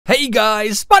Hey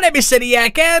guys, my name is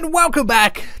Citiac and welcome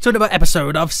back to another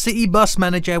episode of City Bus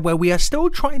Manager, where we are still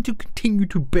trying to continue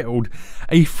to build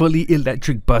a fully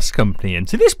electric bus company. And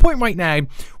to this point right now,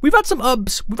 we've had some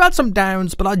ups, we've had some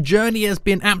downs, but our journey has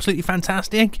been absolutely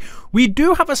fantastic. We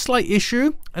do have a slight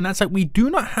issue, and that's that we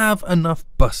do not have enough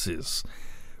buses.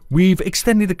 We've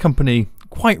extended the company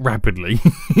quite rapidly,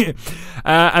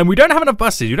 and we don't have enough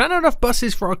buses. We don't have enough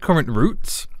buses for our current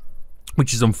routes,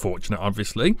 which is unfortunate,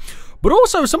 obviously. But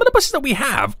also, some of the buses that we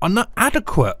have are not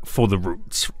adequate for the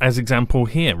routes. As example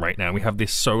here, right now, we have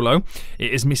this Solo.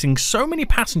 It is missing so many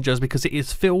passengers because it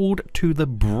is filled to the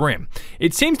brim.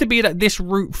 It seems to be that this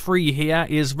Route 3 here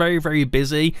is very, very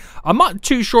busy. I'm not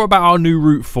too sure about our new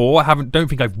Route 4. Don't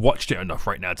think I've watched it enough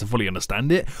right now to fully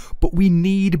understand it. But we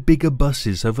need bigger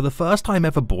buses. So for the first time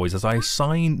ever, boys, as I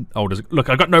assign... Oh, look,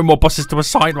 I've got no more buses to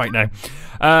assign right now.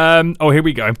 Oh, here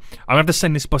we go. I'm going to have to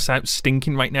send this bus out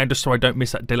stinking right now just so I don't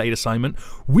miss that delayed assignment.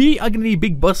 We are going to need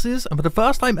big buses, and for the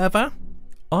first time ever,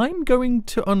 I'm going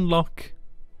to unlock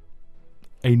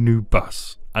a new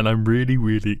bus, and I'm really,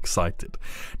 really excited.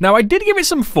 Now, I did give it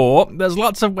some thought. There's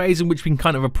lots of ways in which we can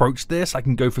kind of approach this. I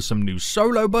can go for some new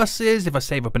Solo buses. If I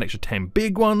save up an extra 10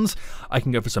 big ones, I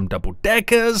can go for some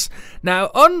double-deckers. Now,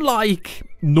 unlike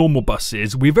normal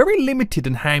buses, we're very limited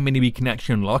in how many we can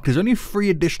actually unlock. There's only 3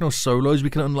 additional Solos we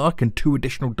can unlock and 2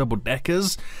 additional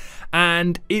double-deckers.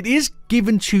 And it is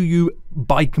given to you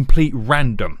by complete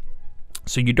random.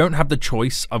 So you don't have the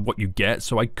choice of what you get.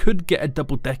 So I could get a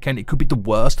double-decker and it could be the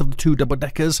worst of the 2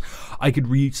 double-deckers. I could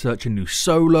research a new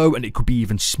Solo and it could be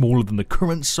even smaller than the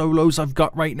current Solos I've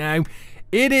got right now.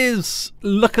 It is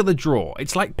luck of the draw.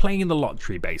 It's like playing the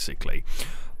lottery, basically.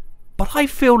 But I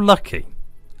feel lucky.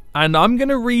 And I'm going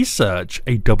to research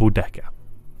a double-decker.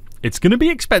 It's going to be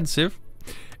expensive.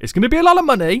 It's going to be a lot of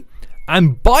money.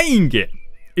 And buying it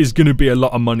is going to be a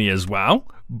lot of money as well.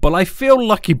 But I feel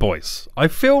lucky, boys. I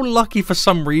feel lucky for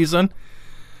some reason.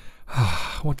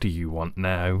 What do you want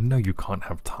now? No, you can't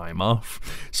have time off.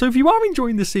 So if you are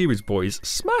enjoying the series, boys,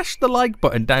 smash the like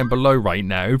button down below right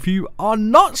now. If you are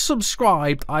not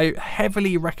subscribed, I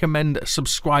heavily recommend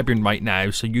subscribing right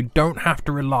now so you don't have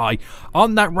to rely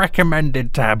on that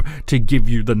recommended tab to give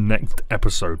you the next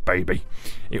episode, baby.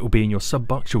 It will be in your sub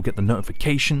box. You'll get the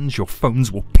notifications. Your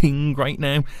phones will ping right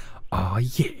now. Oh,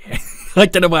 yeah. I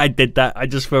don't know why I did that. I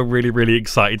just feel really, really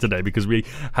excited today because we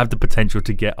have the potential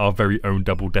to get our very own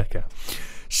double-decker.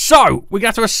 So, we're going to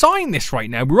have to assign this right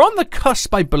now. We're on the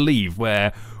cusp, I believe,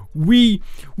 where we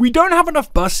don't have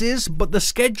enough buses, but the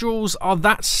schedules are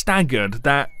that staggered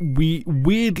that we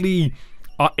weirdly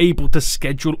are able to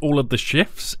schedule all of the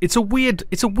shifts. It's a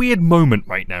weird moment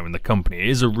right now in the company. It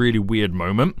is a really weird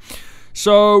moment.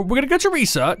 So, we're going to go to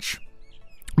research.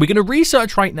 We're going to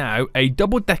research right now a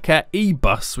double-decker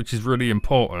e-bus, which is really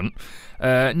important.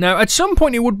 Now, at some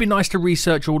point, it would be nice to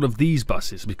research all of these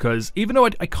buses, because even though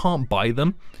I can't buy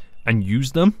them and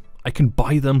use them, I can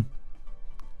buy them,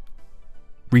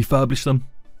 refurbish them,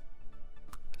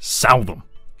 sell them.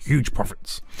 Huge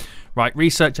profits. Right,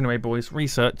 research anyway, boys.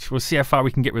 Research. We'll see how far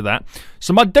we can get with that.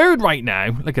 So my dude right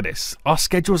now, look at this. Our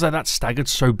schedules are that staggered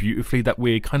so beautifully that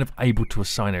we're kind of able to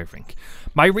assign everything.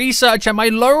 My researcher, my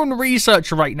lone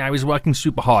researcher right now is working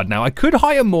super hard. Now, I could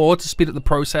hire more to speed up the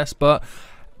process, but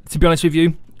to be honest with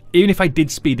you, even if I did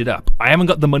speed it up, I haven't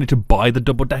got the money to buy the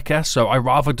double-decker, so I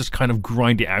rather just kind of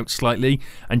grind it out slightly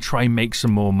and try and make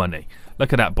some more money.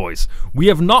 Look at that, boys. We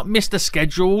have not missed a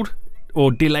scheduled or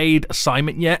delayed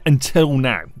assignment yet until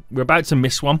now. We're about to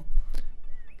miss one.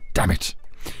 Damn it.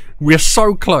 We're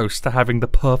so close to having the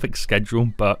perfect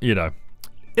schedule, but, you know,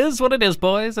 it is what it is,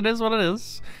 boys. It is what it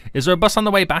is. Is there a bus on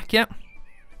the way back yet?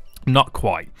 Not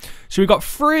quite. So we've got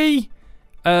 3,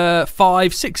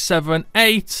 5, 6, 7,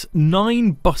 8,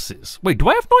 9 buses. Wait, do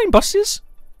I have 9 buses?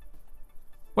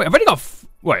 Wait, I've only got...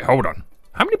 Wait, hold on.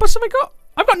 How many buses have I got?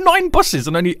 I've got 9 buses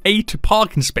and only 8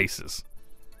 parking spaces.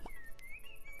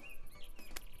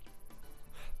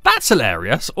 That's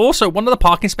hilarious. Also, one of the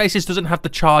parking spaces doesn't have the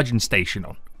charging station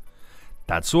on.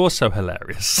 That's also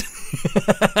hilarious.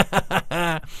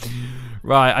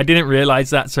 Right, I didn't realise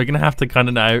that, so I'm going to have to kind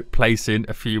of now place in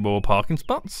a few more parking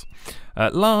spots.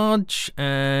 Large,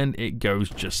 and it goes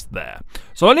just there.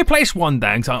 So I only placed 1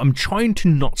 down, so I'm trying to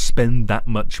not spend that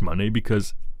much money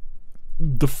because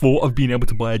the thought of being able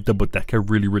to buy a double-decker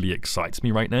really, really excites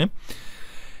me right now.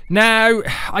 Now,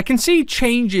 I can see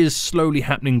changes slowly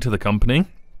happening to the company.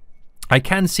 I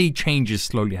can see changes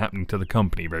slowly happening to the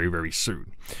company very, very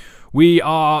soon. We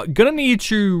are going to need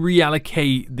to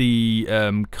reallocate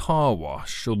the car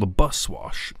wash or the bus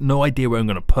wash. No idea where I'm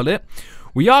going to put it.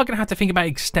 We are going to have to think about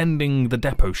extending the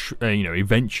depot, you know,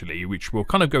 eventually, which will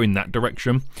kind of go in that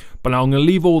direction. But I'm going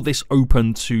to leave all this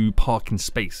open to parking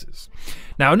spaces.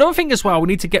 Now, another thing as well, we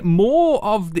need to get more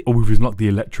of the... Oh, we've unlocked the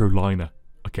electro liner.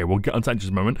 Okay, we'll get on to that in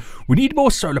just a moment. We need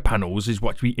more solar panels, is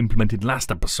what we implemented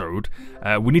last episode.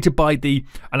 We need to buy the...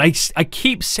 And I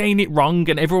keep saying it wrong,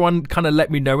 and everyone kind of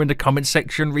let me know in the comment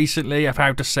section recently of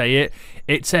how to say it.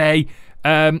 It's a...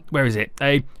 where is it?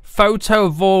 A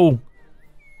photovoltaic.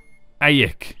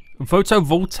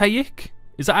 Photovoltaic?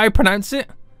 Is that how I pronounce it?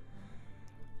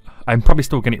 I'm probably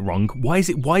still getting it wrong. Why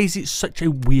is it such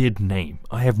a weird name?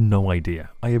 I have no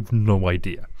idea. I have no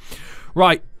idea.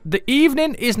 Right. The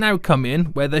evening is now coming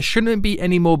where there shouldn't be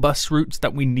any more bus routes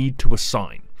that we need to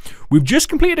assign. We've just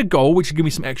completed a goal which will give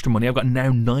me some extra money. I've got now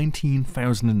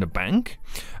 19,000 in the bank.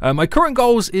 My current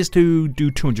goals is to do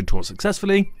 200 tours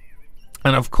successfully.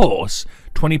 And of course,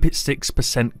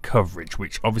 26% coverage,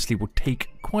 which obviously will take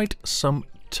quite some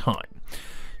time.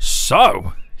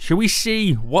 So, shall we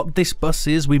see what this bus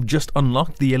is we've just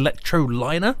unlocked, the Electro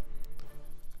Liner?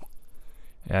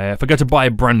 If I go to buy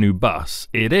a brand new bus,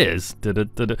 it is...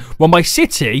 Well, my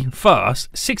city, first,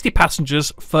 60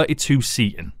 passengers, 32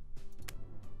 seating.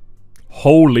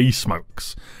 Holy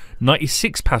smokes.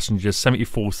 96 passengers,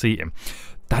 74 seating.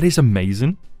 That is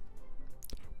amazing.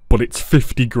 But it's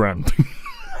 50 grand.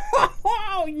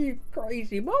 Oh, you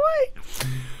crazy boy.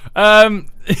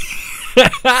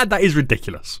 That is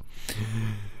ridiculous.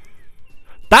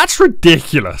 That's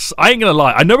ridiculous. I ain't gonna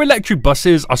lie. I know electric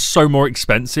buses are so more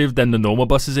expensive than the normal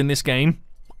buses in this game.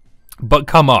 But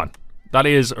come on. That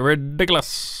is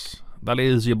ridiculous. That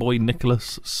is your boy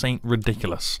Nicholas Saint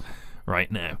Ridiculous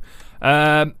right now.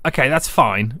 Okay, that's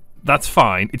fine. That's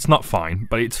fine. It's not fine,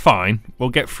 but it's fine. We'll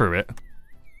get through it.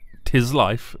 'Tis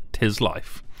life. 'Tis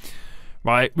life.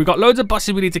 Right, we've got loads of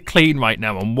buses we need to clean right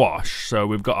now and wash. So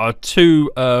we've got our two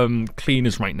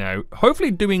cleaners right now, hopefully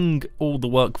doing all the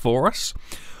work for us.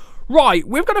 Right,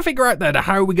 we've got to figure out then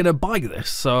how we're going to buy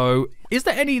this. So is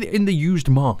there any in the used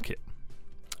market?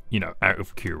 You know, out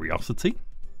of curiosity.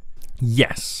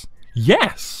 Yes.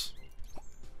 Yes.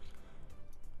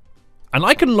 And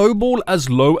I can lowball as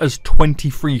low as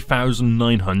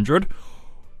 23,900.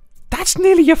 That's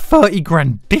nearly a 30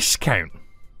 grand discount.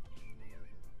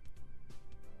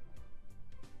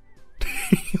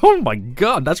 Oh my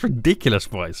god, that's ridiculous,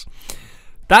 boys.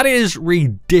 That is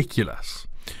ridiculous.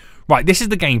 Right, this is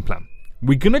the game plan.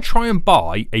 We're going to try and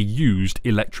buy a used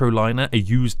Electroliner, a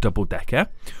used double-decker.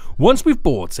 Once we've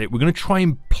bought it, we're going to try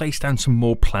and place down some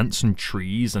more plants and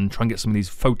trees and try and get some of these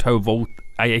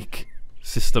photovoltaic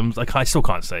systems. I still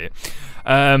can't say it.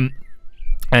 And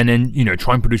then, you know,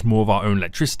 try and produce more of our own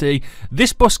electricity.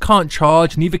 This bus can't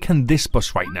charge, neither can this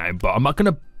bus right now, but I'm not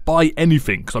going to buy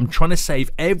anything because I'm trying to save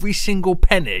every single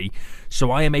penny so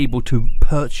I am able to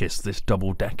purchase this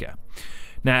double-decker.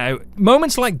 Now,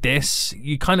 moments like this,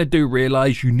 you kind of do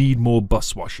realise you need more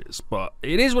bus washers, but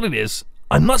it is what it is.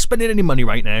 I'm not spending any money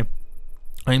right now.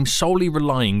 I am solely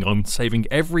relying on saving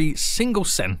every single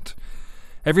cent,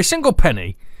 every single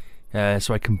penny,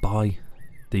 so I can buy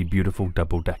the beautiful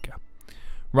double-decker.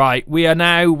 Right, we are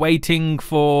now waiting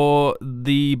for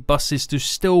the buses to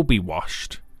still be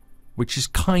washed, which is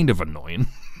kind of annoying.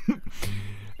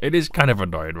 It is kind of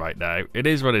annoying right now. It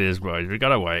is what it is, boys. We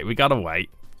gotta wait. We gotta wait.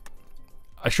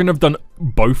 I shouldn't have done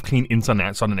both clean inside and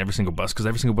outside on every single bus, because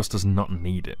every single bus does not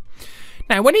need it.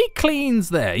 Now, when he cleans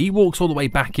there, he walks all the way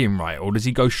back in, right? Or does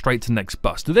he go straight to the next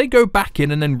bus? Do they go back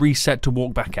in and then reset to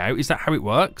walk back out? Is that how it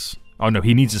works? Oh, no,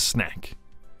 he needs a snack.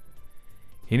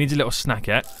 He needs a little snack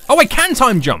here. Oh, I can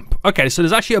time jump. Okay, so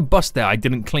there's actually a bus there I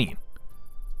didn't clean.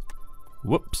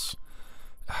 Whoops.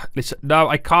 Listen, no,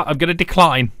 I can't. I'm going to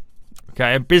decline.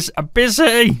 Okay, I'm busy. I'm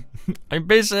busy. I'm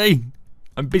busy.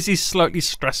 I'm busy slightly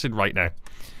stressing right now.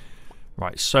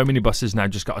 Right, so many buses now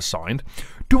just got assigned.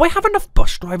 Do I have enough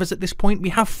bus drivers at this point? We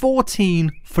have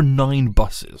 14 for 9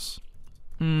 buses.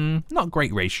 Not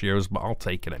great ratios, but I'll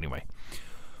take it anyway.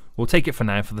 We'll take it for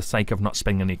now for the sake of not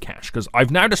spending any cash, because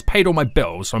I've now just paid all my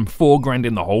bills, so I'm 4 grand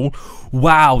in the hole.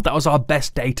 Wow, that was our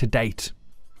best day to date.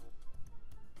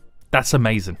 That's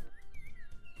amazing.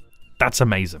 That's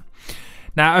amazing.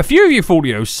 Now, a few of you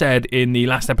Folios said in the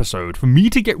last episode for me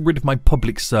to get rid of my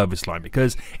public service line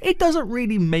because it doesn't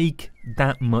really make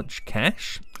that much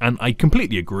cash. And I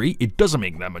completely agree. It doesn't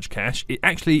make that much cash. It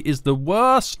actually is the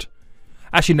worst.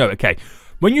 Actually, no, okay.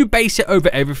 When you base it over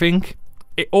everything,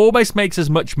 it almost makes as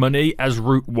much money as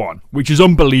Route 1, which is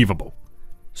unbelievable.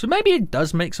 So maybe it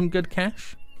does make some good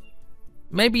cash.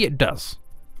 Maybe it does.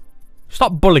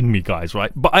 Stop bullying me, guys,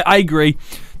 right? But I agree.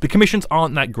 The commissions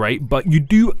aren't that great, but you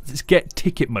do get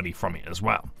ticket money from it as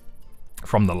well.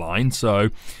 From the line. So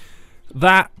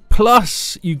that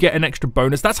plus you get an extra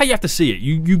bonus. That's how you have to see it.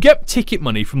 You get ticket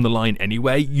money from the line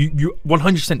anyway. You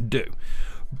 100% do.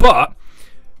 But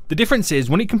the difference is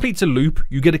when it completes a loop,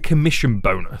 you get a commission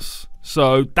bonus.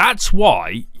 So that's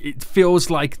why it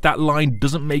feels like that line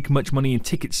doesn't make much money in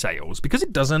ticket sales, because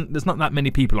it doesn't. There's not that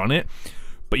many people on it.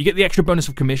 But you get the extra bonus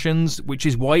of commissions, which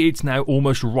is why it's now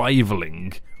almost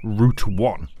rivaling Route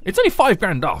 1. It's only 5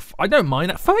 grand off. I don't mind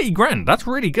that. 30 grand, that's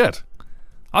really good.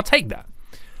 I'll take that.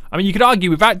 I mean, you could argue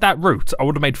without that route, I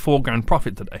would have made 4 grand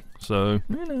profit today. So,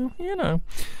 you know.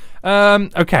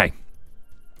 Okay.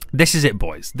 This is it,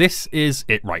 boys. This is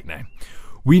it right now.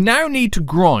 We now need to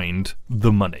grind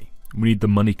the money. We need the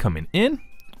money coming in.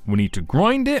 We need to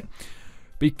grind it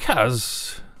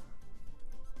because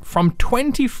from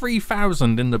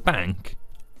 23,000 in the bank,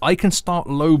 I can start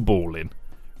lowballing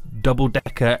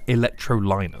double-decker electro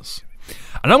liners.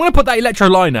 And I'm going to put that electro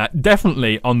liner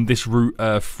definitely on this route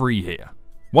 3 here.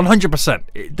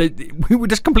 100%. We were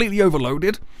just completely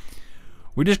overloaded.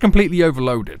 We're just completely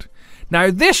overloaded. Now,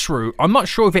 this route, I'm not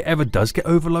sure if it ever does get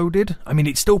overloaded. I mean,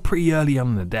 it's still pretty early on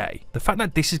in the day. The fact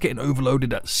that this is getting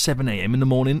overloaded at 7 AM in the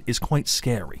morning is quite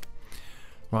scary.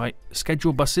 Right,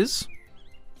 schedule buses.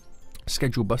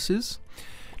 Schedule buses.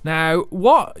 Now,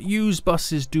 what used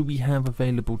buses do we have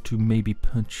available to maybe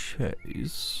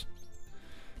purchase?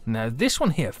 Now, this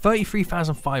one here,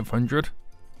 33,500.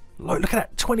 Look at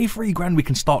that, 23 grand we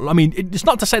can start. I mean, it's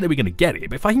not to say that we're going to get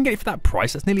it, but if I can get it for that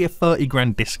price, that's nearly a 30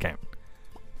 grand discount.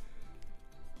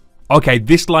 Okay,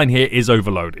 this line here is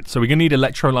overloaded, so we're going to need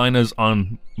electro liners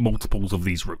on multiples of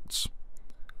these routes.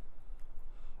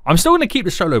 I'm still going to keep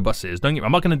the solo buses. I'm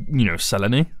not going to, sell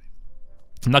any.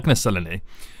 I'm not going to sell any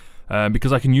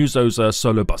because I can use those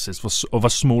solo buses for a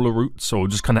smaller routes, or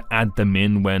just kind of add them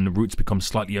in when routes become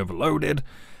slightly overloaded.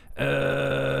 No,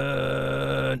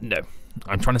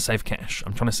 I'm trying to save cash.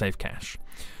 I'm trying to save cash.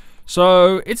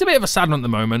 So it's a bit of a sad one at the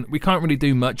moment. We can't really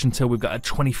do much until we've got a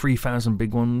 23,000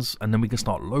 big ones, and then we can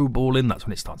start lowballing. That's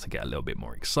when it starts to get a little bit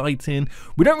more exciting.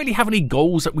 We don't really have any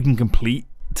goals that we can complete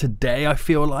today, I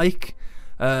feel like,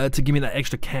 to give me that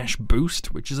extra cash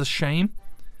boost, which is a shame.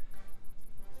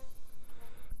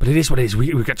 But it is what it is.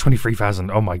 We've got 23,000.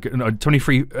 Oh my god, no,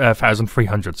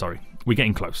 23,300. Sorry, we're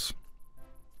getting close.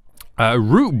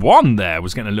 Route 1 there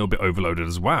was getting a little bit overloaded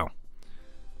as well.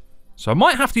 So I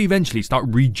might have to eventually start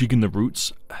rejigging the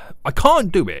routes. I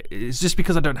can't do it. It's just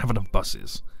because I don't have enough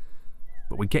buses.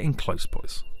 But we're getting close,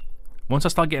 boys. Once I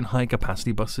start getting high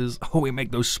capacity buses, we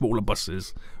make those smaller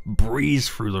buses breeze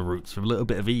through the routes with a little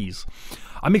bit of ease.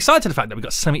 I'm excited the fact that we've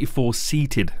got 74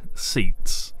 seated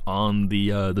seats on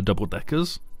the double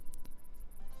deckers.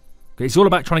 Okay, it's all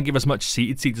about trying to give as much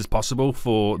seated seats as possible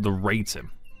for the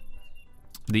rating.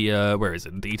 The where is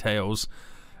it? Details.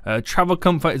 Travel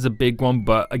comfort is a big one,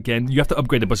 but again, you have to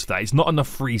upgrade the bus for that. It's not enough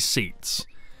free seats.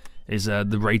 Is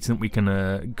the rating that we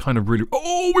can kind of really...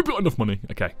 Oh, we've got enough money.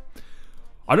 Okay.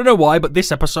 I don't know why, but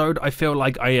this episode, I feel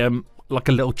like I am like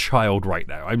a little child right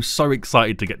now. I'm so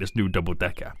excited to get this new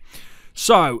double-decker.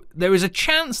 So, there is a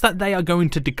chance that they are going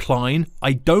to decline.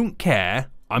 I don't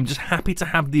care. I'm just happy to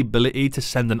have the ability to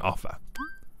send an offer.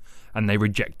 And they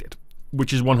rejected,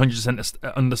 which is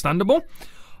 100% understandable.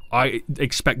 I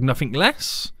expect nothing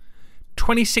less.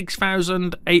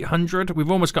 26,800.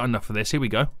 We've almost got enough for this. Here we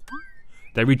go.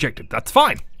 They rejected. That's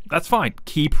fine. That's fine.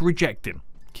 Keep rejecting.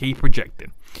 Keep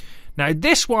rejecting. Now,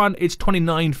 this one is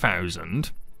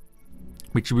 29,000,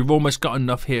 which we've almost got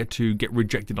enough here to get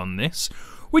rejected on this,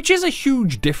 which is a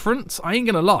huge difference. I ain't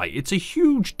going to lie. It's a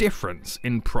huge difference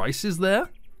in prices there.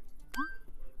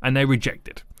 And they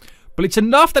rejected. But it's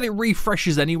enough that it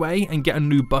refreshes anyway and get a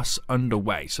new bus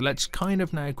underway. So let's kind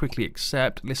of now quickly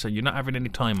accept. Listen, you're not having any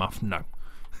time off. No.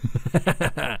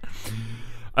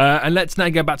 And let's now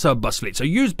go back to our bus fleet. So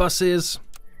used buses.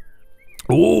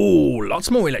 Oh,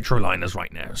 lots more electroliners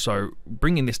right now. So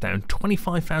bringing this down.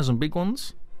 25,000 big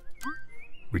ones.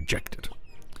 Rejected.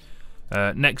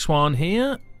 Next one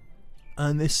here.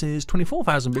 And this is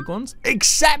 24,000 big ones.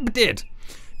 Accepted.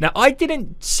 Now, I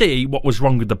didn't see what was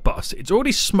wrong with the bus. It's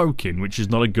already smoking, which is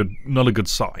not a good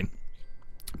sign.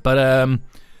 But well,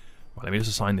 let me just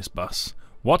assign this bus.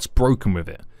 What's broken with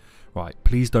it? Right,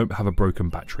 please don't have a broken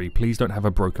battery. Please don't have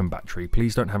a broken battery.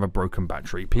 Please don't have a broken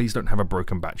battery. Please don't have a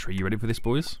broken battery. You ready for this,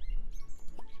 boys?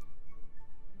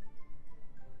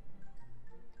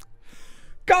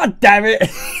 God damn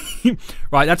it!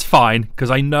 Right, that's fine,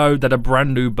 because I know that a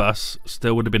brand new bus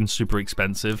still would have been super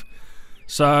expensive.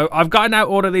 So, I've got to now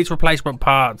order these replacement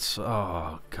parts.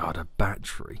 Oh, God, a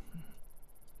battery.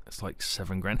 It's like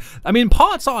 7 grand. I mean,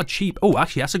 parts are cheap. Oh,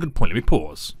 actually, that's a good point. Let me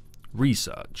pause.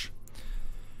 Research.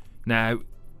 Now,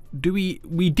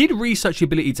 we did research the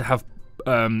ability to have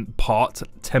part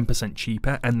 10%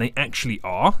 cheaper, and they actually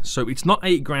are. So it's not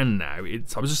 8 grand now.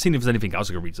 I was just seeing if there's anything else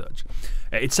I could research.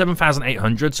 It's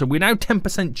 7,800, so we're now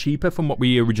 10% cheaper from what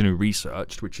we originally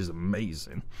researched, which is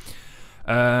amazing.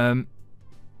 I've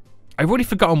already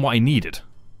forgotten what I needed.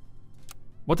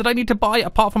 What did I need to buy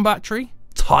apart from battery?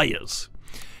 Tires.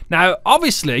 Now,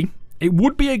 obviously, it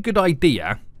would be a good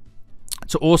idea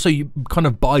to also kind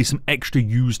of buy some extra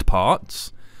used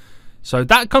parts. So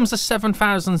that comes to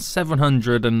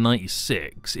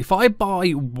 7,796. If I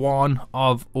buy one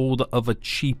of all the other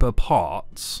cheaper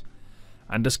parts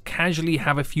and just casually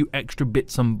have a few extra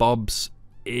bits and bobs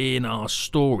in our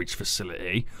storage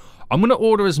facility, I'm going to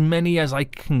order as many as I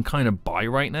can kind of buy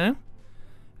right now.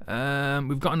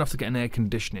 We've got enough to get an air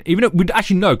conditioner. Even though we'd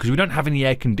actually no, because we don't have any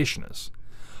air conditioners.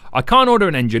 I can't order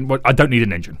an engine. Well, I don't need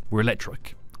an engine. We're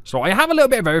electric. So I have a little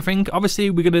bit of everything. Obviously,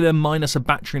 we're going to then minus a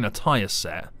battery and a tyre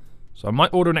set. So I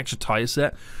might order an extra tyre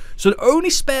set. So the only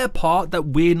spare part that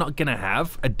we're not going to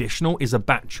have additional is a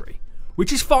battery,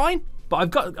 which is fine.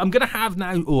 But I'm going to have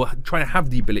now, or try to have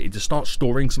the ability to start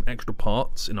storing some extra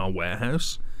parts in our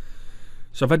warehouse.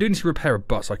 So if I do need to repair a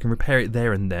bus, I can repair it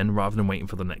there and then rather than waiting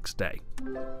for the next day.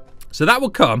 So that will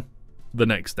come the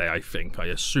next day, I think. I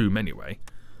assume anyway.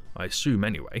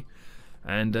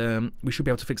 And we should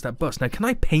be able to fix that bus. Now, can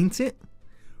I paint it?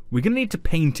 We're going to need to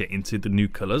paint it into the new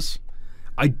colours.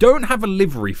 I don't have a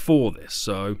livery for this,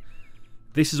 so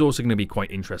this is also going to be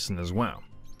quite interesting as well.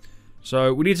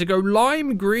 So we need to go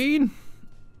lime green.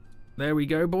 There we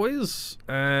go, boys.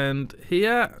 And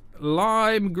here,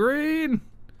 lime green.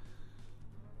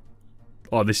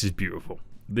 Oh, this is beautiful.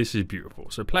 This is beautiful.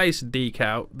 So place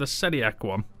decal, the Sediac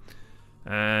one.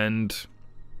 And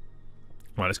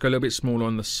right, let's go a little bit smaller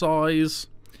on the size.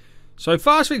 So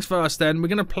first things first then, we're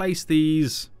going to place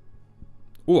these.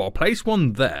 Oh, I'll place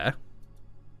one there.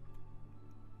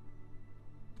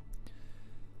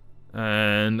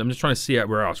 And I'm just trying to see out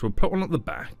where else. We'll put one at the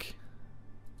back.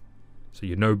 So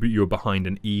you know you're behind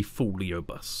an e-folio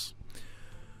bus.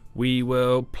 We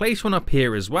will place one up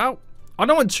here as well. I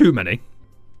don't want too many,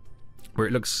 where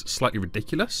it looks slightly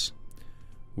ridiculous.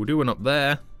 We'll do one up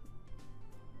there.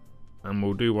 And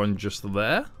we'll do one just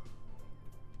there.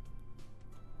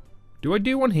 Do I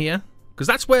do one here? Because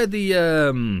that's where the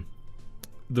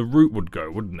route would go,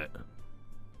 wouldn't it?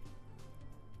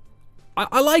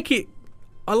 I like it.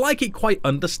 I like it quite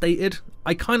understated.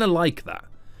 I kind of like that.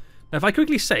 Now, if I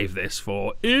quickly save this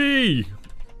for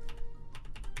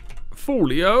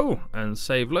folio and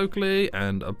save locally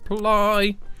and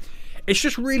apply, it's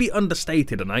just really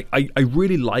understated, and I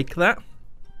really like that.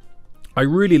 I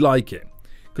really like it.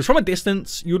 Because from a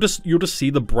distance, you'll just see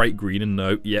the bright green and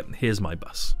know, yep, here's my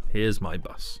bus. Here's my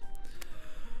bus.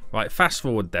 Right, fast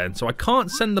forward then. So I can't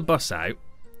send the bus out.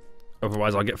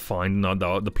 Otherwise, I'll get fined and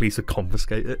the police will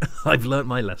confiscate it. I've learnt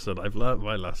my lesson. I've learnt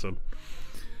my lesson.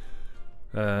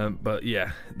 But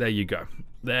yeah, there you go.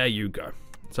 There you go.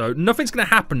 So nothing's going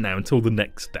to happen now until the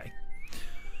next day.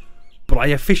 But I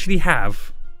officially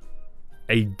have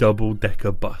a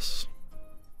double-decker bus.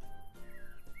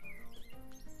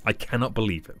 I cannot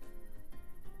believe it.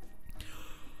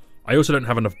 I also don't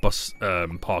have enough bus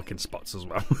parking spots as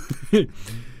well.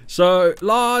 So,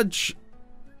 large,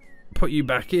 put you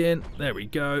back in. There we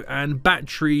go. And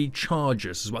battery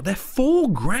chargers as well. They're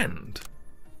 $4,000.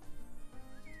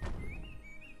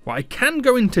 Well, I can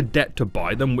go into debt to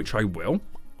buy them, which I will.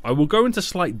 I will go into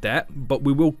slight debt, but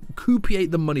we will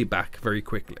recuperate the money back very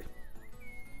quickly.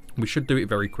 We should do it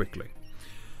very quickly.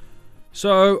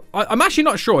 So, I'm actually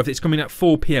not sure if it's coming at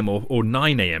 4 PM or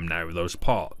 9 AM now with those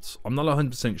parts. I'm not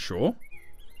 100% sure.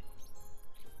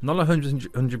 Not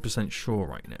 100% sure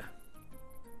right now.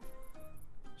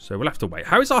 So, we'll have to wait.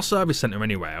 How is our service centre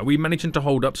anyway? Are we managing to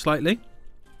hold up slightly?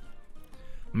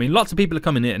 I mean, lots of people are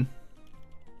coming in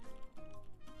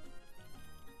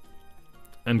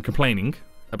and complaining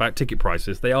about ticket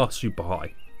prices. They are super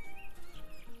high.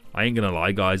 I ain't gonna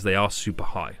lie, guys. They are super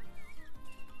high.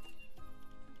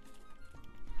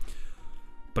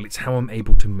 But it's how I'm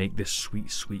able to make this sweet,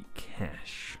 sweet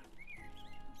cash.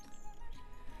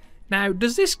 Now,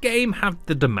 does this game have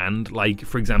the demand? Like,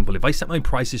 for example, if I set my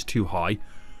prices too high,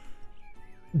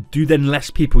 do then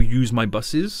less people use my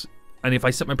buses? And if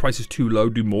I set my prices too low,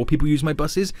 do more people use my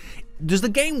buses? Does the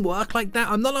game work like that?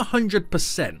 I'm not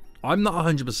 100%. I'm not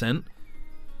 100%.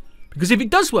 Because if it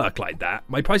does work like that,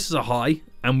 my prices are high,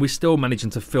 and we're still managing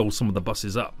to fill some of the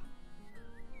buses up.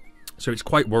 So it's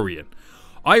quite worrying.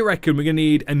 I reckon we're going to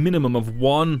need a minimum of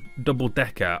 1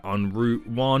 double-decker on Route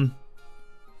 1,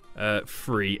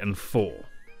 3, and 4.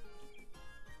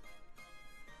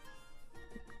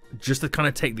 Just to kind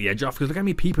of take the edge off. Because look how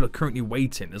many people are currently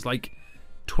waiting. There's like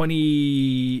 20.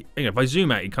 You know, if I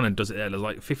zoom out, it kind of does it there. There's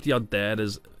like 50 odd there.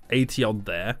 There's 80 odd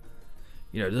there.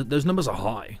 You know, those numbers are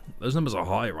high. Those numbers are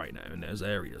high right now in those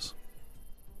areas.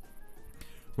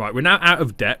 Right, we're now out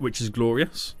of debt, which is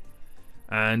glorious.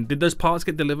 And did those parts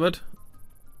get delivered?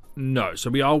 No. So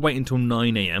we are waiting until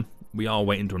 9 AM. We are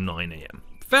waiting until 9 AM.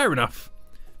 Fair enough.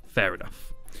 Fair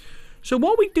enough. So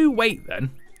while we do wait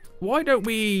then, why don't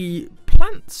we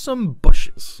plant some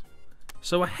bushes?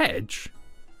 So a hedge,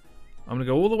 I'm going to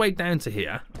go all the way down to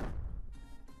here.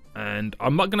 And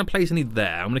I'm not going to place any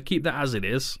there. I'm going to keep that as it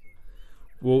is.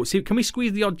 Well, see, can we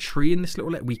squeeze the odd tree in this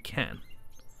little... We can.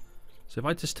 So if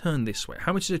I just turn this way,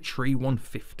 how much is a tree?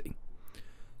 150.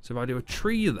 So if I do a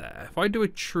tree there, if I do a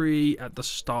tree at the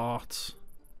start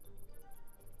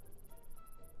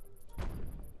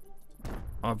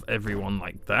of everyone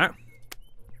like that,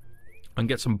 and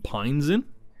get some pines in.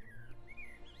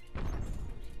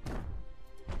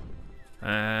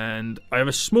 And I have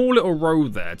a small little row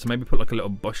there to maybe put like a little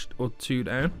bush or two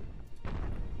down.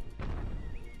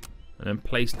 And then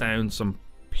place down some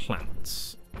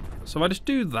plants. So if I just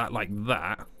do that like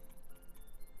that.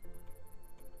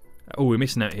 Oh, we're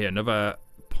missing out here. Another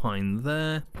pine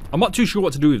there. I'm not too sure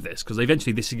what to do with this because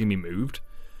eventually this is going to be moved.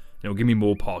 And it'll give me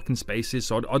more parking spaces.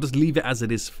 So I'll just leave it as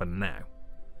it is for now.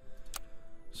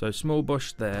 So small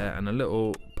bush there and a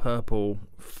little purple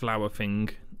flower thing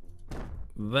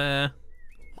there.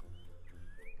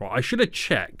 Right, I should have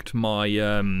checked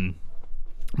my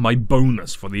my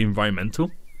bonus for the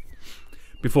environmental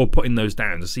before putting those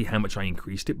down to see how much I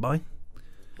increased it by.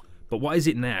 But what is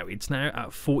it now? It's now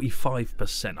at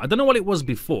 45%. I don't know what it was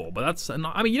before, but that's... I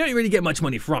mean, you don't really get much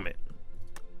money from it.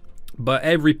 But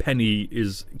every penny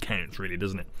counts, really,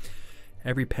 doesn't it?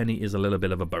 Every penny is a little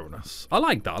bit of a bonus. I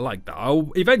like that, I like that.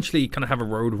 I'll eventually kind of have a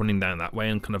road running down that way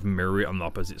and kind of mirror it on the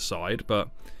opposite side, but...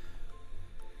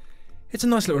 it's a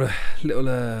nice little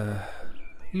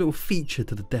feature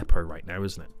to the depot right now,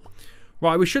 isn't it?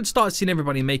 Right, we should start seeing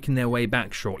everybody making their way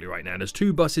back shortly right now. There's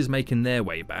 2 buses making their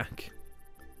way back.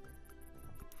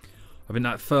 I think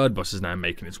that 3rd bus is now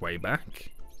making its way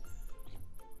back.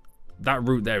 That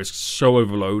route there is so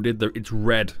overloaded. It's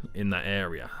red in that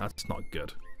area. That's not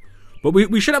good. But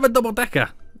we should have a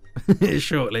double-decker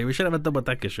shortly. We should have a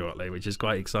double-decker shortly, which is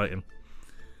quite exciting.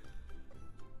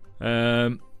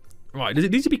 Right, does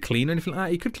it need to be clean or anything like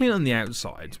that? You could clean on the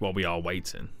outside while we are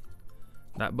waiting.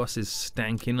 That bus is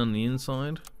stanking on the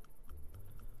inside.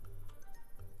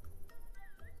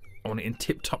 I want it in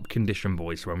tip-top condition,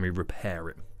 boys, when we repair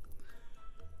it.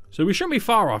 So we shouldn't be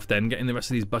far off then, getting the rest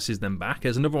of these buses then back.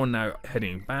 There's another one now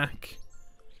heading back.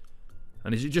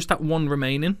 And is it just that one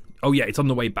remaining? Oh yeah, it's on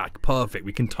the way back. Perfect,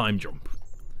 we can time jump.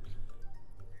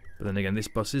 But then again, this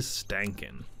bus is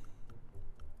stanking.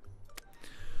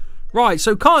 Right,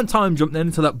 so can't time jump then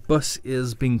until that bus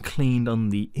is being cleaned on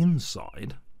the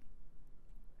inside.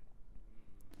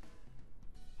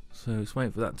 So let's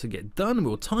wait for that to get done.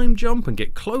 We'll time jump and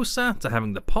get closer to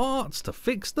having the parts to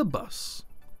fix the bus.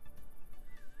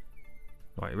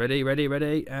 Right, ready, ready,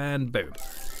 ready, and boom.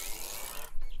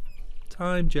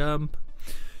 Time jump.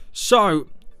 So,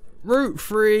 Route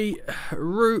 3,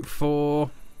 Route 4,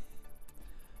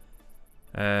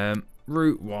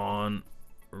 Route 1,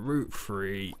 Route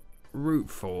 3, Route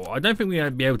 4. I don't think we're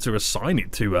going to be able to assign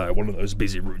it to one of those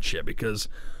busy routes yet because,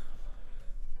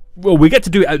 well, we get to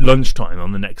do it at lunchtime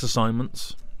on the next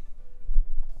assignments.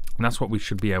 And that's what we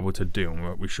should be able to do and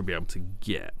what we should be able to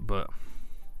get, but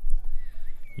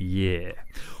yeah.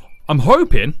 I'm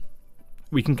hoping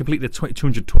we can complete the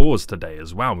 200 tours today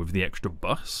as well with the extra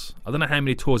bus. I don't know how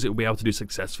many tours it will be able to do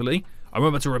successfully. I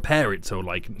won't be able to repair it till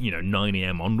like, 9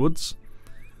 AM onwards.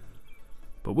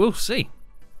 But we'll see.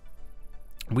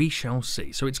 We shall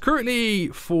see. So it's currently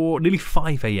for nearly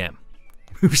 5 AM.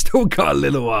 We've still got a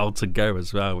little while to go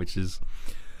as well, which is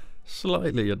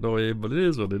slightly annoying, but it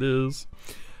is what it is.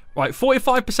 Right,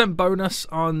 45% bonus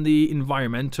on the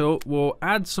environmental. We'll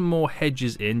add some more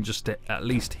hedges in, just at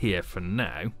least here for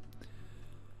now.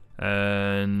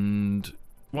 And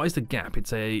what is the gap?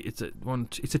 It's a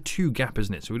 2 gap,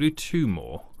 isn't it? So we'll do 2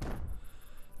 more,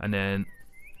 and then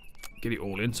get it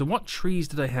all in. So what trees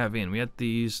did I have in? We had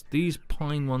these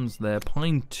pine ones there.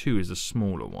 Pine 2 is a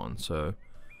smaller one, so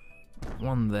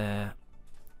 1 there,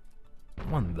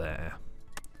 1 there.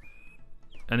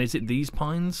 And is it these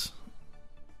pines?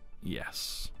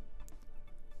 Yes.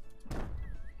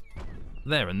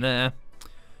 There and there.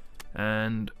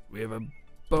 And we have a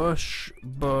bush,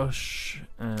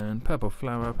 and purple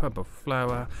flower, purple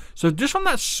flower. So just from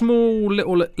that small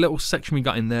little section we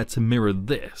got in there to mirror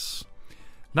this,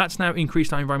 that's now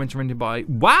increased our environmental rating by,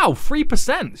 wow,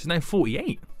 3%. It's now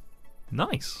 48.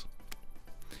 Nice.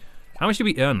 How much did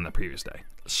we earn on the previous day?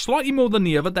 Slightly more than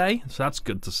the other day, so that's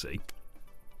good to see.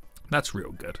 That's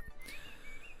real good.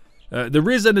 There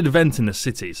is an event in the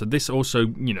city, so this also,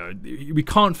 you know, we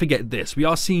can't forget this. We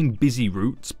are seeing busy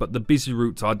routes, but the busy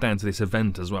routes are down to this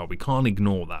event as well. We can't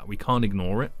ignore that. We can't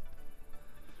ignore it.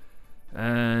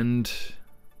 And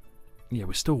yeah,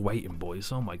 we're still waiting,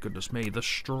 boys. Oh my goodness me. The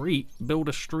street. Build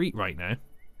a street right now.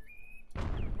 I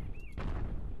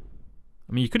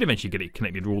mean, you could eventually get it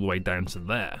connected all the way down to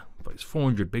there, but it's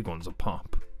 400 big ones a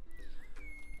pop.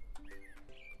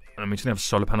 And I'm just going to have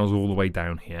solar panels all the way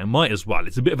down here. Might as well.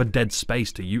 It's a bit of a dead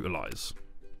space to utilise.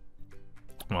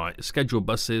 Right, schedule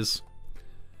buses.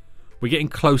 We're getting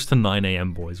close to 9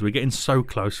 AM, boys. We're getting so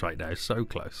close right now. So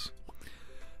close.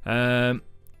 Another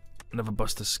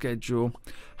bus to schedule.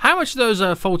 How much are those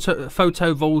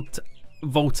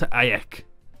photovoltaic?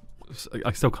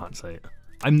 I still can't say it.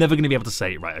 I'm never going to be able to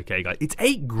say it right, okay, guys? It's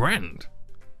 8 grand.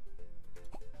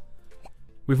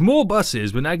 With more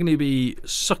buses, we're now going to be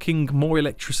sucking more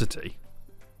electricity.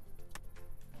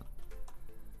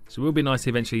 So it will be nice to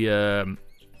eventually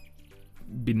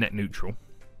be net neutral.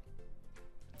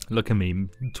 Look at me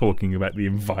talking about the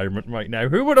environment right now.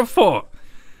 Who would have thought?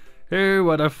 Who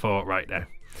would have thought right now?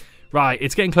 Right,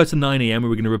 it's getting close to 9 AM.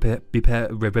 We're going to be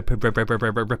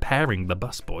repairing the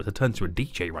bus, boys. I turned to a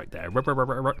DJ right there.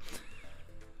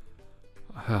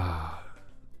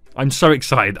 I'm so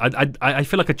excited. I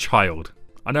feel like a child.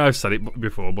 I know I've said it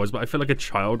before, boys, but I feel like a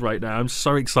child right now. I'm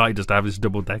so excited just to have this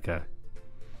double-decker.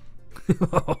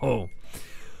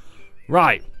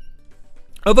 Right.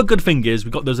 Other good thing is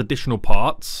we've got those additional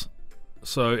parts.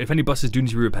 So if any buses do need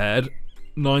to be repaired,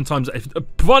 9 times...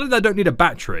 provided they don't need a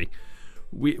battery,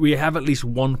 we have at least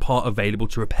one part available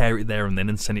to repair it there and then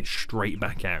and send it straight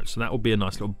back out. So that will be a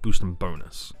nice little boost and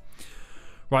bonus.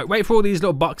 Right, wait for all these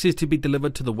little boxes to be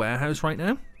delivered to the warehouse right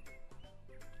now.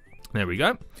 There we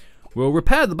go. We'll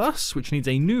repair the bus, which needs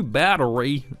a new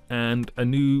battery and a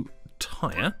new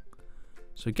tyre.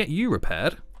 So get you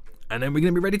repaired, and then we're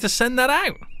going to be ready to send that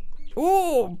out.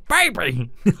 Oh,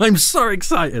 baby! I'm so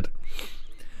excited.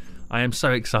 I am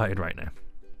so excited right now.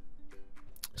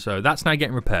 So that's now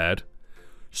getting repaired.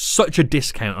 Such a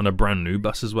discount on a brand new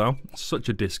bus as well. Such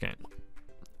a discount.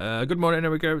 Good morning,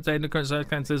 there we go. The current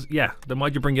circumstances. Yeah, then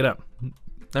why'd you bring it up?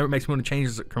 Now it makes me want to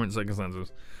change the current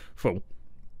circumstances. Full.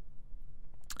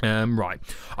 Right.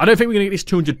 I don't think we're going to get these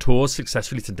 200 tours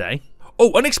successfully today.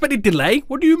 Oh, unexpected delay?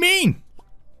 What do you mean?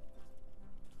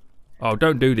 Oh,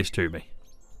 don't do this to me.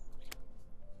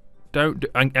 Don't do...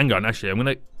 Hang on, actually, I'm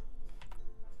going to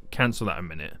cancel that a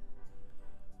minute.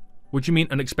 What do you mean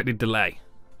unexpected delay?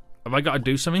 Have I got to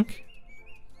do something?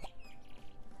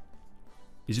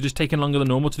 Is it just taking longer than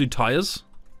normal to do tyres?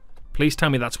 Please tell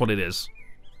me that's what it is.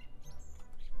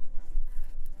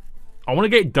 I want to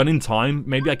get it done in time.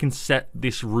 Maybe I can set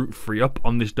this route free up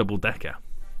on this double-decker.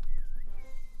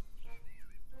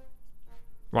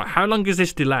 Right, how long is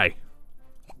this delay?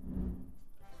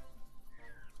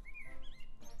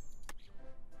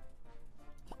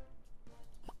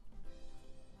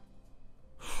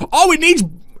 Oh, it needs...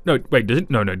 No, wait, does it?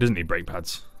 No, it doesn't need brake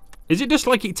pads. Is it just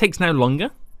like it takes now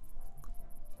longer?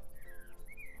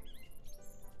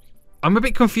 I'm a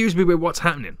bit confused with what's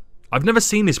happening. I've never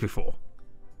seen this before.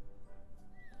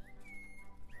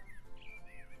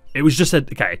 It was just a...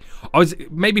 Okay. I was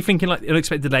maybe thinking like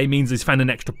unexpected delay means he's found an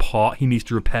extra part he needs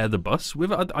to repair the bus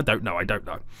with. I don't know.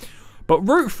 But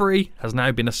Route 3 has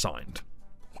now been assigned.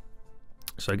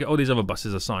 So get all these other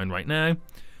buses assigned right now.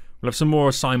 We'll have some more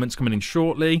assignments coming in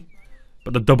shortly.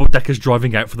 But the double-decker's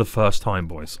driving out for the first time,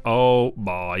 boys. Oh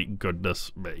my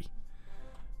goodness me.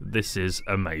 This is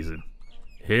amazing.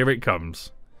 Here it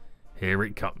comes. Here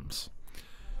it comes.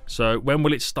 So when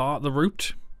will it start, the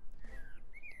route?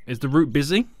 Is the route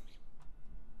busy?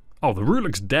 Oh, the route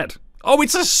looks dead. Oh,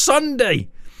 it's a Sunday.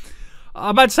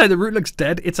 I'm about to say the route looks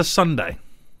dead. It's a Sunday.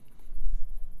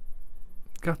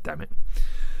 God damn it.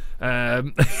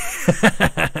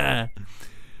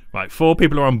 Right, 4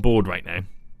 people are on board right now.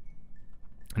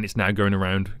 And it's now going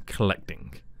around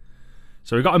collecting.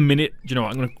 So we've got a minute. Do you know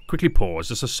what? I'm going to quickly pause.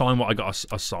 Just assign what I got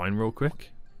to assign real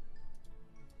quick.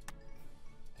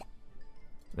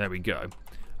 There we go.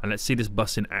 And let's see this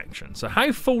bus in action. So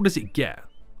how full does it get?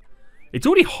 It's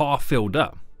already half filled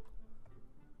up.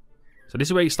 So this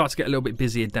is where it starts to get a little bit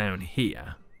busier down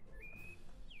here.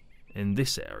 In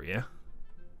this area.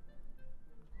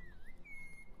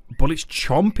 But it's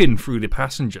chomping through the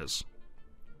passengers.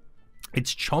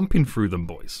 It's chomping through them,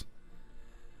 boys.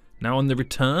 Now on the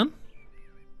return.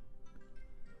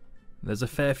 There's a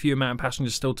fair few amount of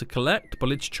passengers still to collect. But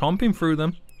it's chomping through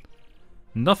them.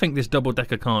 Nothing this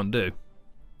double-decker can't do.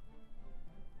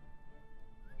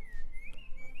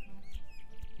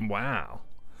 Wow.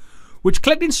 Which,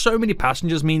 collecting so many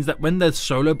passengers means that when the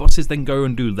solo buses then go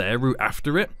and do their route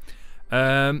after it,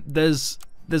 there's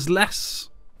less...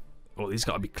 Well, these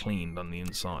got to be cleaned on the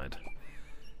inside.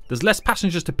 There's less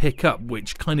passengers to pick up,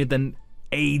 which kind of then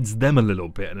aids them a little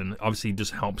bit, and obviously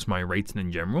just helps my rating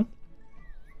in general.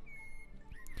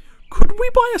 Could we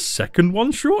buy a second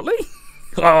one shortly?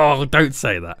 Oh, don't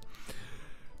say that.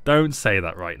 Don't say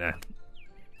that right now.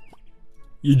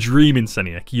 You're dreaming,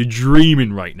 Seniac. You're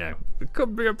dreaming right now. It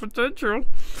could be a potential.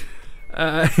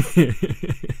 I'm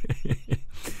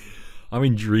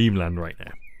in dreamland right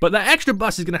now. But that extra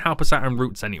bus is going to help us out on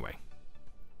routes anyway.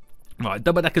 Right,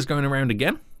 double-decker's going around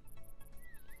again.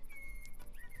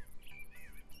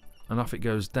 And off it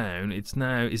goes down. It's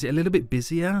now... Is it a little bit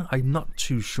busier? I'm not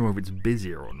too sure if it's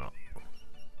busier or not.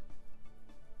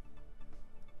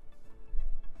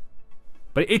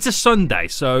 But it's a Sunday,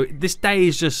 so this day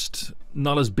is just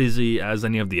not as busy as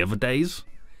any of the other days.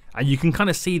 And you can kind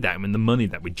of see that in the money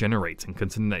that we're generating,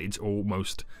 considering that it's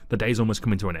almost... The day's almost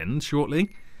coming to an end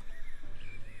shortly.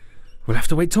 We'll have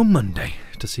to wait till Monday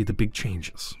to see the big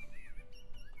changes.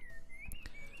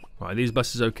 Right, these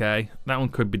buses okay. That one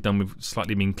could be done with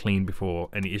slightly being cleaned before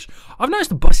any issue. I've noticed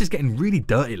the bus is getting really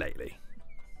dirty lately.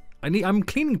 I'm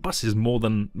cleaning buses more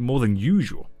than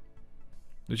usual,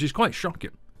 which is quite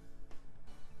shocking.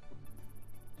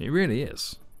 It really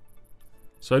is.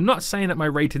 So I'm not saying that my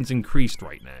rating's increased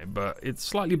right now, but it's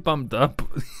slightly bumped up.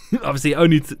 Obviously,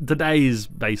 only today is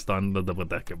based on the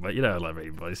double-decker, but you know what I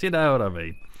mean, boys. You know what I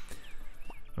mean.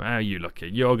 How are you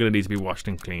looking? You're going to need to be washed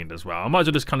and cleaned as well. I might as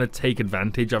well just kind of take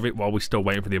advantage of it while we're still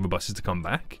waiting for the other buses to come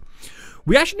back.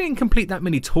 We actually didn't complete that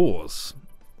many tours.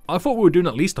 I thought we were doing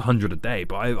at least 100 a day,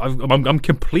 but I'm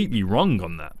completely wrong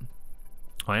on that.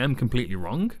 I am completely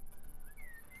wrong.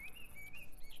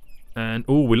 And,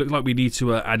 oh, we look like we need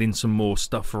to add in some more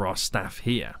stuff for our staff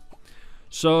here.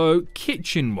 So,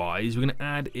 kitchen-wise, we're going to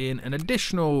add in an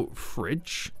additional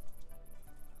fridge.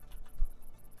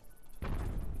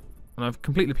 And I've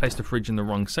completely placed the fridge in the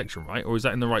wrong section, right? Or is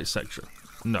that in the right section?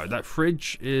 No, that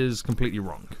fridge is completely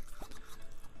wrong.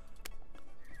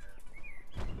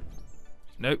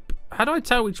 Nope. How do I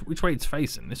tell which way it's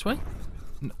facing? This way?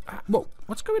 No. Whoa,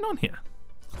 what's going on here?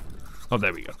 Oh,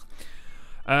 there we go.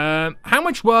 How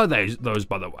much were those,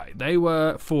 by the way? They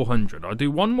were 400. I'll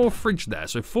do one more fridge there,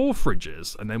 so 4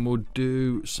 fridges, and then we'll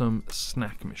do some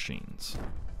snack machines.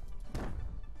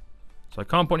 So I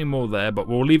can't put any more there, but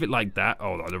we'll leave it like that.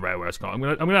 Oh, the railway's gone.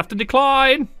 I'm gonna have to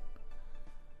decline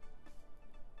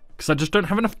because I just don't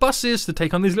have enough buses to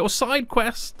take on these little side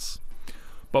quests.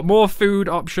 But more food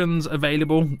options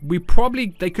available.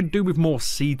 They could do with more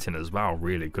seating as well,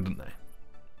 really, couldn't they?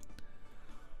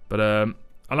 But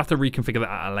I'll have to reconfigure that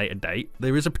at a later date.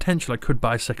 There is a potential I could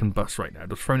buy a second bus right now.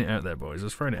 Just throwing it out there, boys.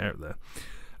 Just throwing it out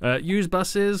there. Used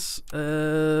buses.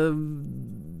 Oh,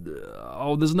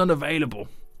 there's none available.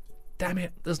 Damn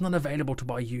it. There's none available to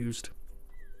buy used.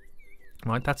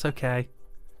 Right, that's okay.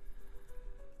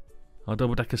 Our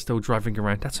double-decker's still driving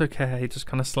around. That's okay. Just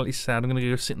kind of slightly sad. I'm going to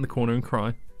go sit in the corner and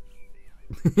cry.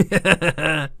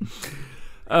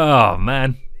 Oh,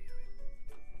 man.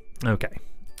 Okay.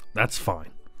 That's fine.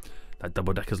 That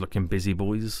double-decker's looking busy,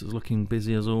 boys. It's looking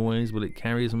busy as always, but it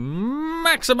carries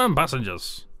maximum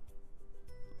passengers.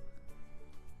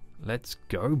 Let's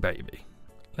go, baby.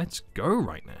 Let's go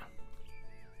right now.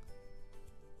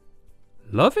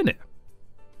 Loving it.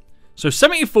 So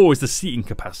 74 is the seating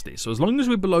capacity. So as long as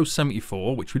we're below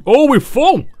 74, which we... Oh, we're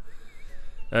full!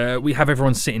 We have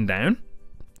everyone sitting down.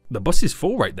 The bus is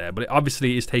full right there, but it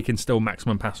obviously is taking still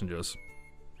maximum passengers.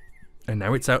 And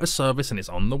now it's out of service and it's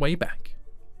on the way back.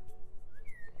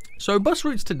 So bus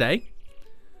routes today.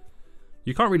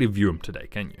 You can't really view them today,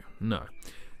 can you? No.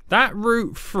 That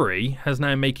route 3 is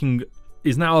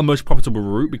now our most profitable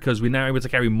route because we're now able to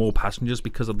carry more passengers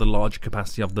because of the larger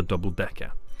capacity of the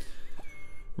double-decker.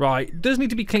 Right, does need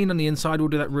to be cleaned on the inside. We'll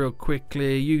do that real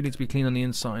quickly. You need to be cleaned on the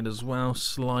inside as well,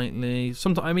 slightly.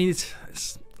 Sometimes, I mean,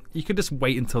 you could just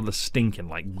wait until they're stinking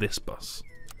like this bus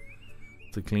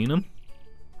to clean them.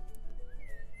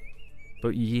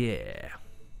 But yeah.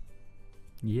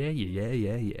 Yeah.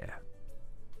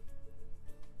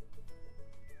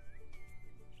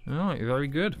 Alright, very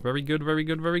good. Very good. Very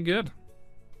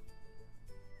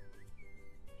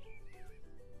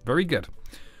good.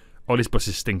 Oh, this bus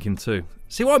is stinking too.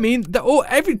 See what I mean?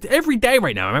 Every day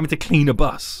right now I'm having to clean a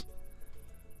bus.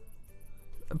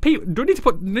 People, do I need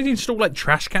to install like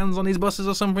trash cans on these buses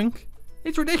or something?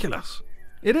 It's ridiculous.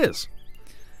 It is.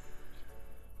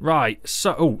 Right,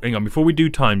 so, oh, hang on, before we do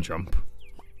time jump.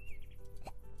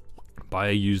 Buy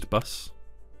a used bus.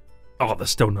 Oh, there's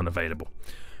still none available.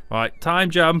 Right, time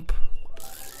jump.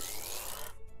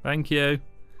 Thank you.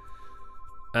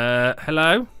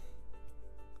 Hello?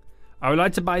 I would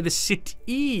like to buy the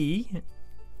City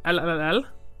LLL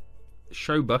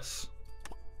show bus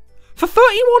for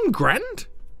 31 grand.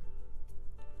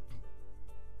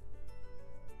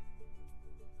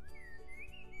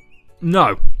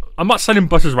 No, I'm not selling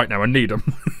buses right now. I need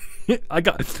them.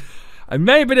 I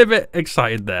may have been a bit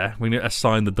excited there. We need to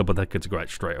assign the double decker to go out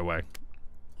straight away,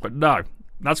 but no,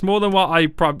 that's more than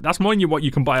what that's more than what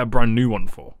you can buy a brand new one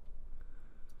for.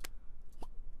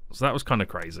 So that was kind of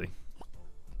crazy.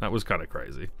 That was kind of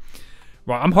crazy.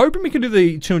 Right, I'm hoping we can do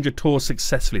the 200 tour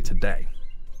successfully today.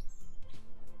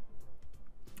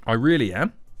 I really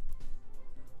am.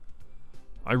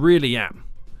 I really am.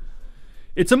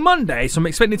 It's a Monday, so I'm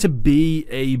expecting it to be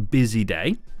a busy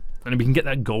day. And we can get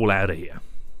that goal out of here.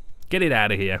 Get it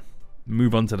out of here.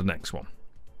 Move on to the next one.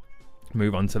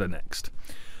 Move on to the next.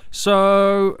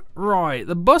 So, right,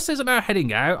 the buses are now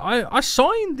heading out. I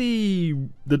signed the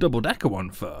double-decker one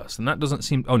first, and that doesn't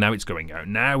seem... Oh, now it's going out.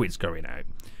 Now it's going out.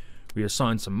 We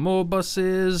assigned some more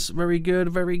buses. Very good,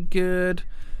 very good.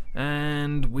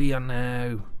 And we are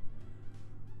now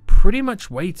pretty much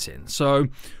waiting. So,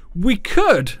 we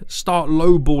could start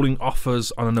lowballing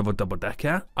offers on another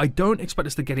double-decker. I don't expect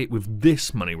us to get it with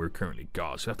this money we've currently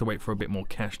got, so we have to wait for a bit more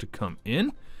cash to come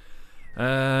in.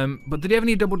 But do they have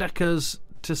any double-deckers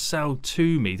to sell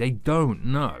to me? They don't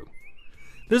know.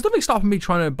 There's nothing stopping me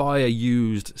trying to buy a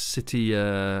used City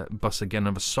bus again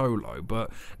of a solo,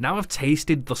 but now I've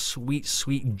tasted the sweet,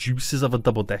 sweet juices of a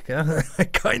double-decker. I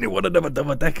kind of want another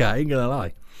double-decker, I ain't gonna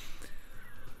lie.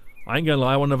 I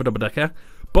want another double-decker.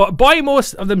 But buy more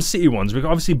of them City ones. We can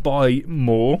obviously buy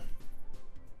more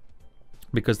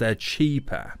because they're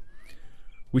cheaper,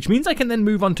 which means I can then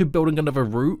move on to building another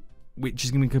route, which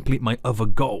is going to complete my other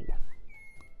goal.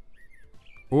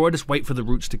 Or I just wait for the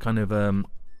routes to kind of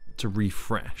to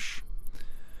refresh.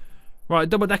 Right,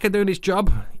 double-decker doing its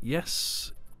job.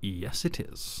 Yes, yes it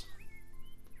is.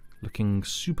 Looking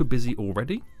super busy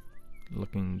already.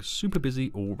 Looking super busy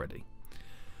already.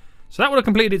 So that would have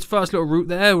completed its first little route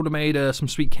there. Would have made some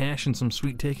sweet cash and some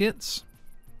sweet tickets.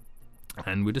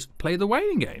 And we just play the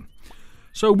waiting game.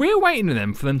 So we're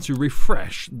waiting for them to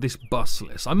refresh this bus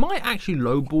list. I might actually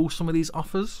lowball some of these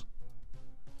offers,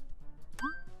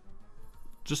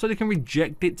 just so they can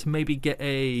reject it to maybe get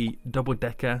a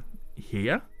double-decker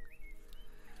here.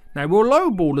 Now, we'll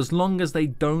lowball as long as they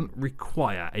don't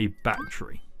require a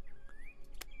battery.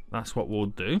 That's what we'll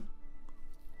do.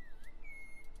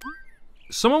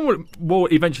 Someone will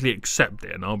eventually accept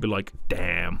it, and I'll be like,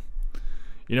 damn.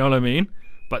 You know what I mean?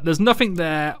 But there's nothing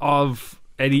there of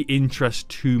any interest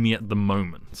to me at the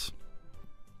moment.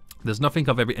 There's nothing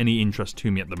of any interest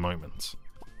to me at the moment.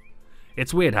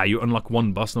 It's weird how you unlock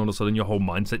one bus and all of a sudden your whole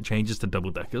mindset changes to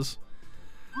double-deckers.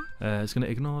 It's going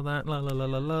to ignore that. La la la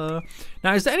la la.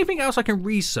 Now, is there anything else I can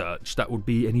research that would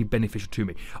be any beneficial to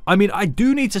me? I mean, I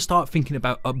do need to start thinking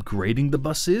about upgrading the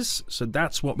buses, so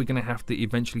that's what we're going to have to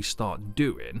eventually start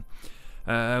doing.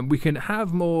 We can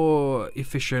have more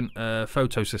efficient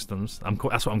photo systems.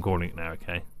 That's what I'm calling it now,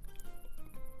 okay?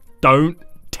 Don't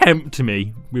tempt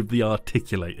me with the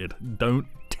articulated. Don't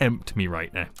tempt me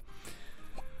right now.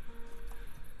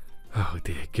 Oh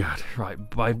dear God. Right,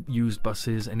 buy used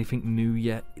buses. Anything new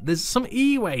yet? There's some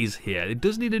E-Ways here. It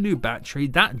does need a new battery.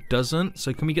 That doesn't.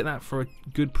 So can we get that for a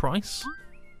good price?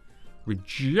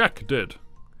 Rejected.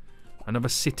 Another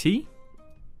City.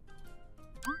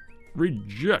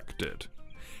 Rejected.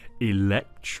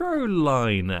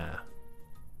 Electroliner.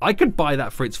 I could buy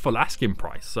that for its full asking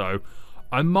price. So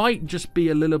I might just be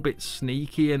a little bit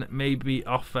sneaky and maybe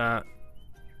offer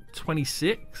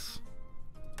 26.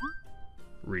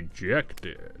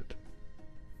 Rejected.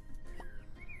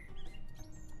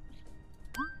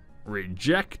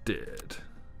 Rejected.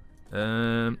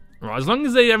 Right, as long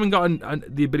as they haven't got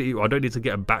the ability, I don't need to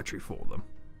get a battery for them.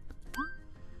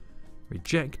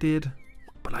 Rejected.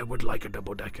 But I would like a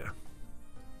double-decker.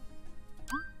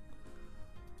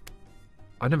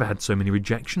 I never had so many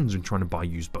rejections when trying to buy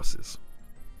used buses.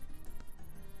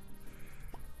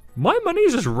 My money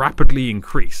has just rapidly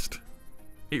increased.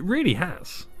 It really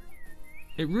has.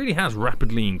 It really has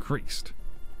rapidly increased.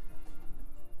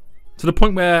 To the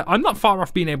point where I'm not far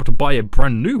off being able to buy a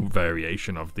brand new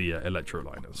variation of the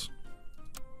electroliners.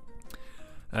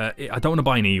 I don't want to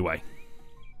buy an E-Way.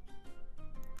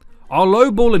 I'll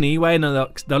lowball an E-Way and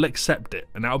they'll accept it.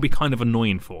 And that'll be kind of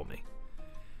annoying for me.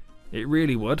 It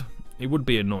really would. It would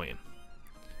be annoying.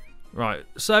 Right,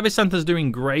 service centre's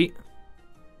doing great.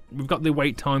 We've got the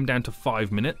wait time down to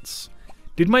 5 minutes.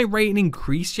 Did my rating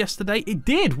increase yesterday? It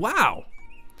did, wow.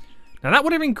 Now that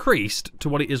would have increased to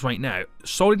what it is right now,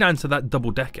 solely down to that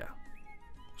double-decker.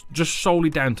 Just solely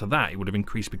down to that, it would have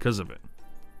increased because of it.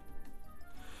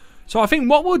 So I think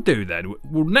what we'll do then,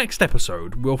 next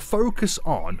episode, we'll focus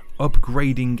on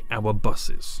upgrading our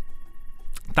buses.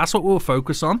 That's what we'll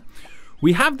focus on.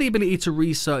 We have the ability to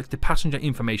research the passenger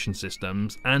information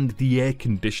systems and the air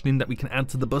conditioning that we can add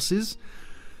to the buses.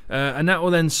 And that will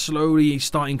then slowly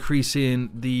start increasing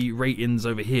the ratings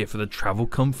over here for the travel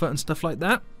comfort and stuff like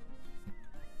that.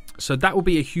 So that will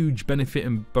be a huge benefit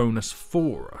and bonus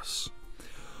for us.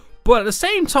 But at the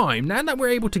same time, now that we're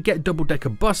able to get double-decker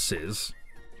buses,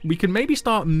 we can maybe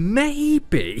start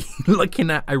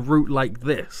looking at a route like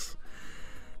this.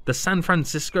 The San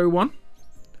Francisco one,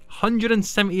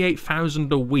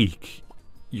 178,000 a week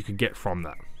you could get from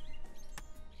that.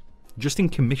 Just in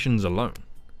commissions alone.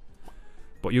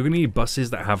 But you're going to need buses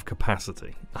that have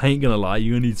capacity. I ain't going to lie,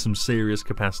 you're going to need some serious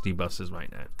capacity buses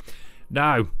right now.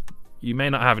 Now, you may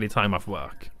not have any time off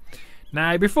work.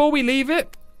 Now, before we leave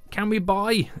it, can we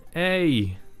buy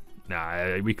a...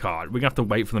 Nah, we can't. We're going to have to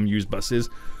wait for them used buses.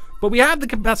 But we have the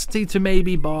capacity to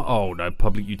maybe buy... Oh, no,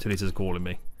 public utilities is calling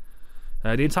me.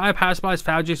 The entire power supply is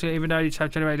fouled, just even though each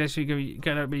generator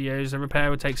cannot be used. The repair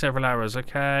will take several hours,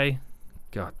 okay?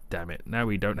 God damn it. Now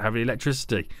we don't have any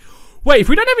electricity. Wait, if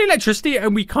we don't have any electricity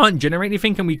and we can't generate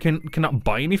anything and we cannot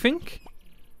buy anything?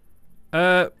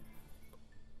 Oh,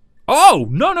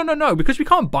 no. Because we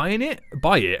can't buy it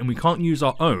and we can't use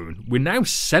our own, we're now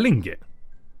selling it.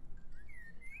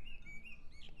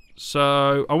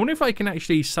 So, I wonder if I can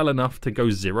actually sell enough to go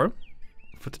 0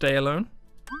 for today alone.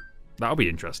 That'll be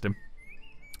interesting.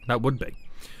 That would be.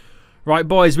 Right,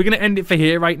 boys, we're going to end it for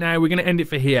here right now. We're going to end it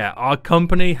for here. Our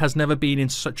company has never been in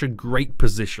such a great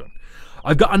position.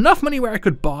 I've got enough money where I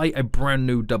could buy a brand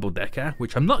new double-decker,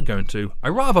 which I'm not going to. I'd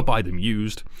rather buy them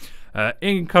used.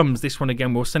 In comes this one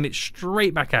again. We'll send it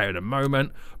straight back out in a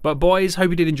moment. But boys, hope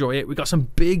you did enjoy it. We've got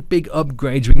some big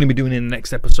upgrades we're going to be doing in the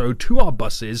next episode to our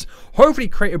buses. Hopefully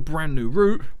create a brand new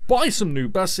route, buy some new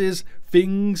buses.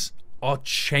 Things are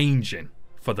changing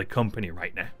for the company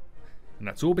right now. And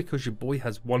that's all because your boy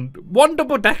has one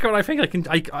double-decker, and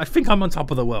I think I'm on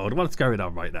top of the world. What's going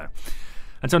on right now?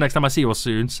 Until next time, I see you all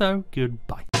soon, so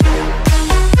goodbye.